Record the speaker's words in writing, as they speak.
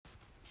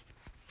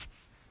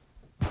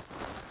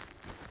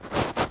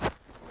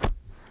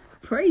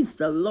Praise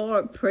the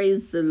Lord,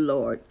 praise the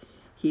Lord.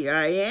 Here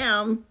I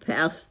am,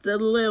 Pastor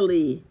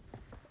Lily,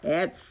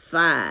 at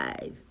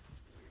 5.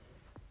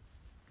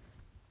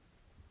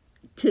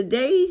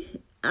 Today,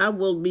 I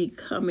will be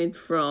coming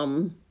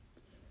from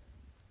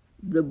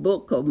the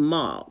book of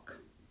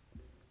Mark.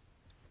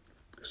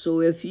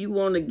 So if you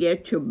want to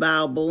get your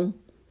Bible,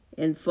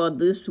 and for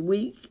this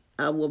week,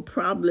 I will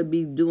probably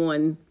be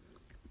doing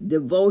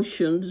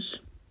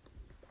devotions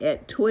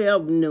at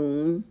 12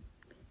 noon,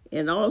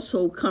 and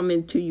also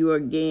coming to you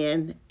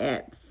again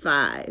at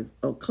 5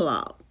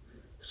 o'clock.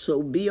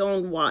 So be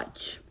on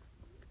watch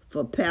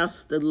for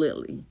Pastor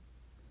Lily.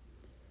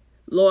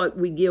 Lord,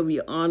 we give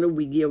you honor,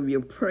 we give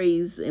you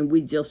praise, and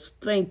we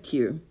just thank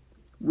you.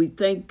 We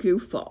thank you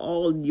for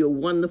all your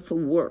wonderful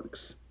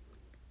works.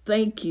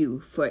 Thank you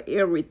for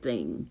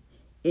everything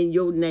in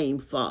your name,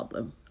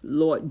 Father,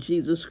 Lord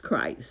Jesus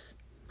Christ.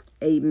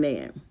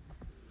 Amen.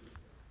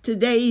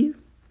 Today,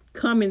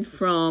 coming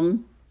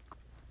from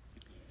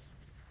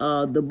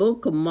the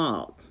book of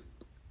Mark,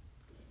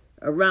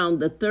 around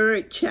the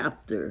third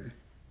chapter,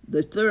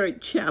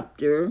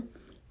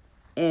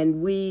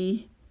 and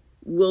we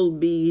will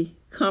be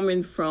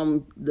coming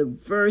from the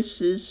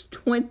verses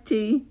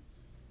 20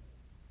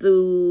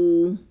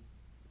 through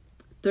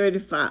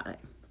 35.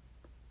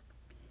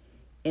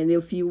 And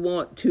if you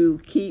want to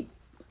keep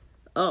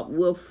up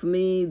with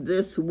me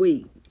this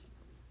week,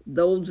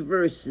 those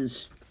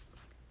verses,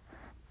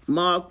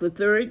 Mark the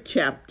third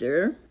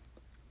chapter,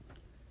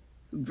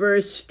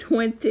 verse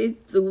 20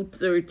 through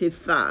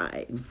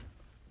 35.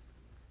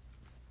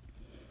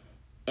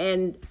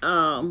 And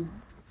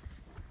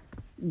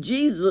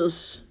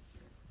Jesus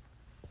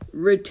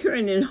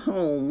returning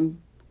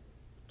home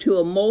to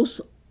a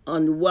most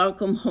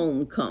unwelcome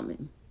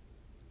homecoming.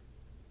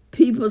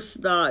 People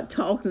start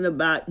talking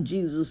about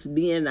Jesus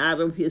being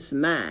out of his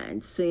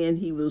mind, saying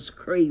he was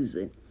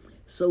crazy.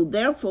 So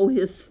therefore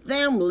his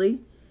family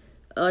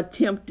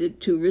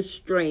attempted to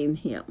restrain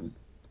him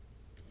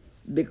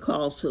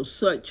because of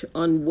such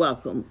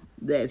unwelcome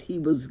that he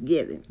was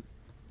getting.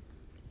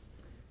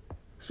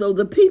 So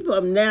the people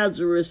of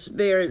Nazareth,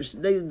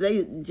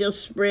 they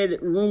just spread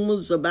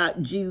rumors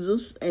about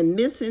Jesus and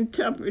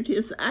misinterpret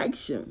his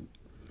action.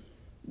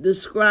 The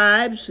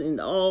scribes in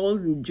all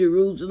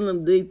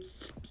Jerusalem, they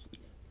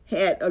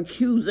had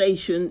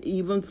accusation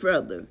even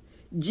further.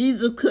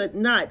 Jesus could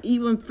not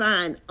even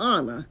find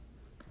honor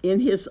in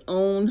his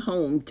own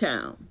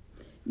hometown,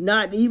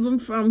 not even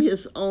from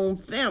his own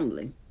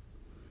family.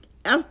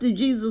 After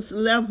Jesus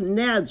left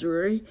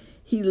Nazareth,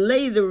 he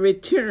later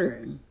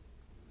returned.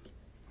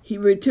 He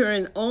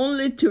returned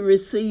only to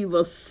receive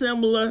a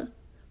similar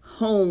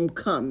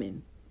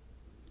homecoming.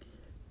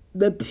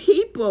 The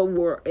people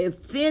were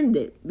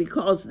offended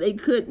because they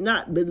could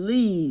not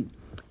believe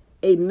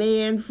a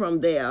man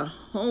from their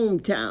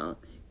hometown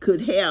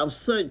could have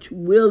such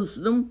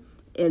wisdom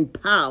and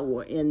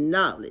power and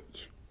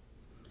knowledge.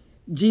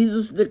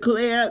 Jesus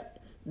declared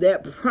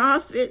that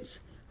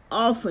prophets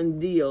often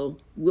deal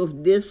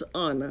with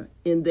dishonor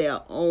in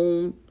their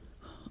own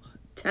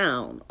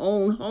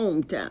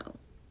hometown.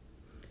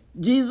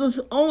 Jesus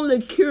only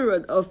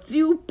cured a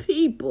few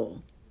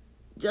people,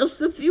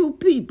 just a few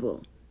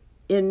people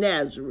in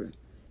Nazareth,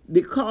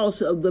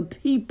 because of the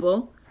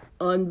people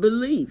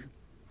unbelief.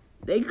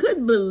 They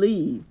couldn't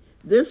believe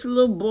this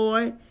little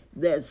boy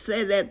that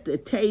sat at the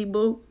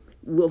table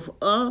with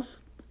us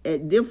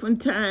at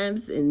different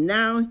times, and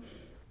now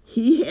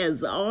he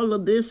has all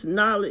of this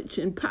knowledge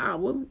and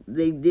power.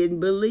 They didn't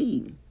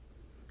believe.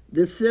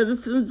 The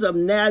citizens of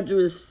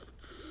Nazareth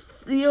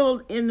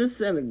still in the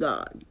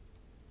synagogue.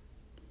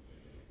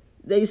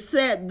 They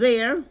sat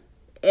there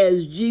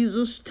as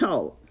Jesus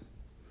taught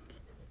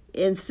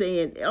and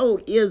saying, "Oh,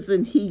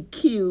 isn't he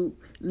cute,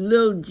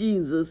 little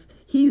Jesus?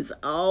 He's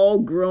all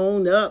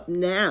grown up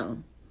now."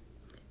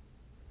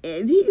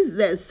 And he's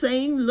that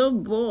same little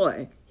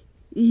boy.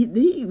 He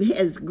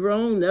has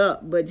grown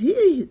up, but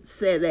he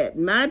sat at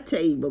my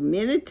table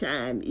many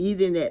times,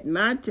 eating at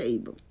my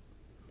table.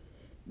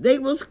 They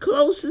was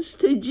closest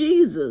to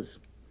Jesus,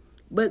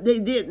 but they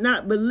did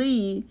not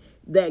believe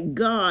that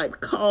God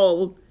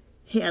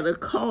had a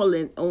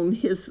calling on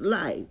his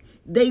life.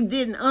 They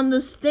didn't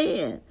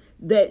understand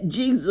that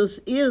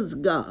Jesus is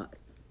God.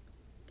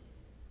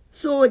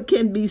 So it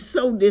can be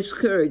so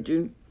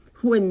discouraging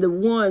when the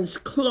ones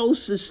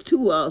closest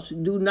to us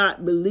do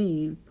not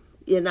believe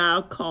in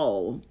our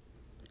call,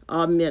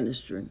 our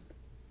ministry.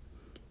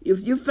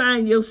 If you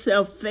find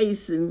yourself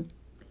facing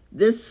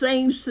this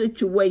same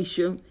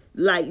situation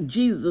like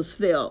Jesus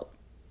felt,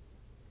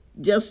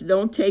 just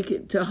don't take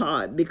it to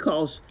heart,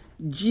 because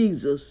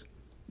Jesus,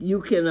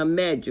 you can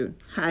imagine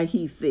how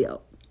he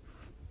felt.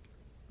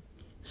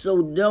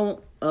 So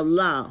don't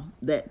allow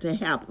that to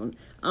happen.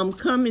 I'm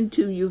coming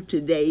to you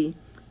today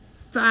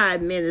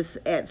 5 minutes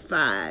at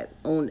 5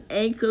 on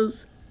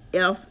Anchors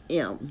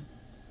FM.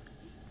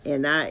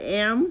 And I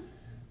am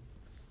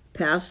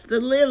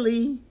Pastor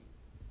Lily,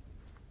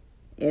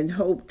 and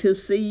hope to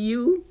see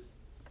you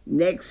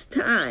next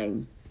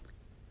time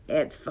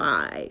at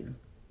 5.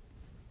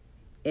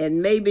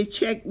 And maybe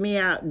check me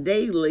out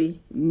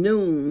daily,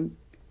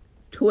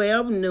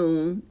 12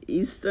 noon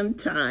Eastern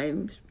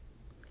Times,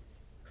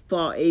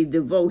 for a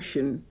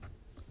devotion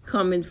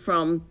coming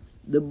from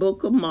the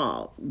book of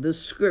Mark, the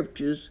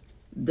scriptures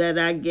that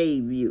I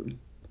gave you.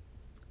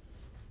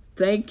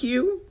 Thank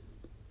you,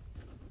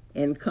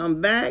 and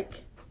come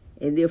back.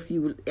 And if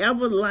you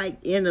ever like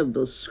any of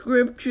the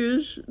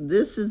scriptures,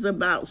 this is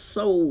about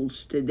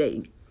souls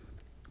today.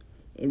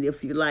 And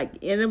if you like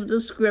any of the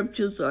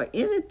scriptures or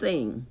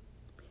anything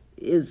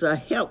is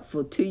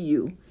helpful to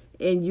you,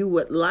 and you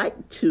would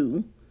like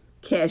to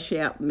cash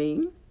out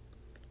me,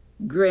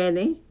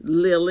 Granny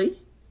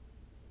Lily.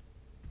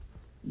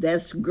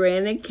 That's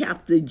Granny,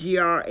 capital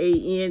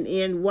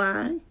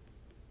Granny,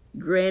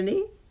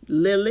 Granny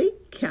Lily,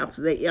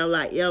 capital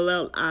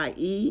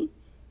Lillie,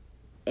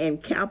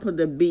 and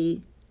capital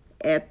B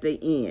at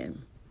the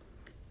end.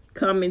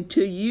 Coming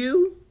to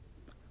you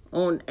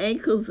on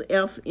Anchors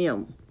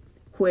FM,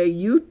 where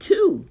you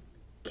too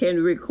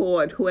can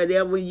record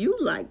whatever you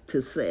like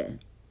to say.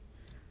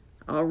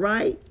 All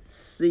right,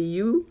 see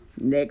you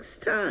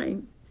next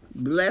time.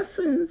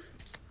 Blessings.